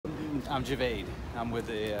I'm Javaid. I'm with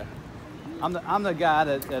the I'm the guy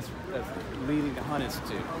that's leading the Hunt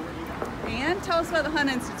Institute. And tell us about the Hunt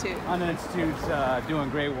Institute. Hunt Institute's doing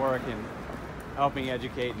great work in helping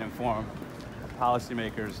educate and inform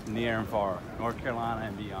policymakers near and far, North Carolina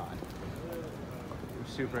and beyond. We're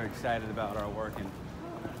super excited about our work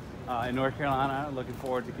in North Carolina. Looking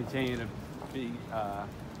forward to continue to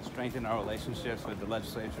strengthen our relationships with the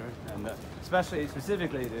legislature and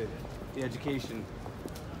specifically the education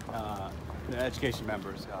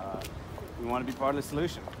members. We want to be part of the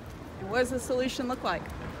solution. And what does the solution look like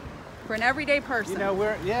for an everyday person? You know,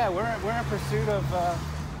 we're in pursuit of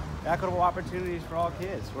equitable opportunities for all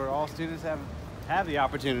kids, where all students have the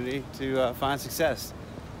opportunity to find success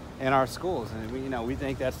in our schools, and we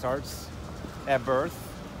think that starts at birth.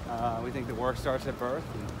 We think the work starts at birth,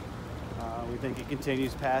 and we think it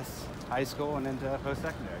continues past high school and into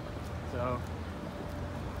post-secondary. So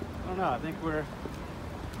I don't know. I think we're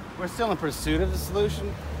still in pursuit of the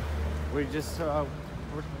solution. We just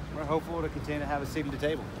we're hopeful to continue to have a seat at the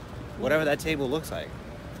table, whatever that table looks like.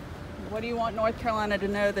 What do you want North Carolina to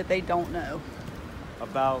know that they don't know?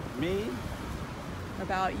 About me?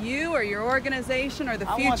 About you or your organization or the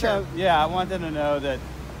future? I want them to know that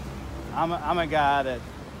I'm a guy that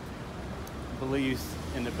believes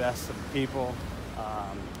in the best of the people.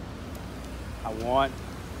 I want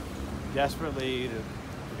desperately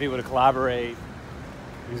for people to collaborate,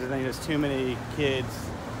 because I think there's too many kids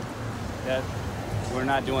that we're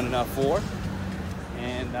not doing enough for.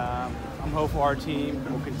 And I'm hopeful our team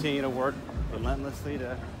will continue to work relentlessly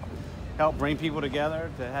to help bring people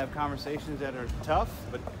together, to have conversations that are tough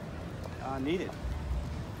but needed.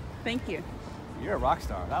 Thank you. You're a rock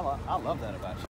star. I love that about you.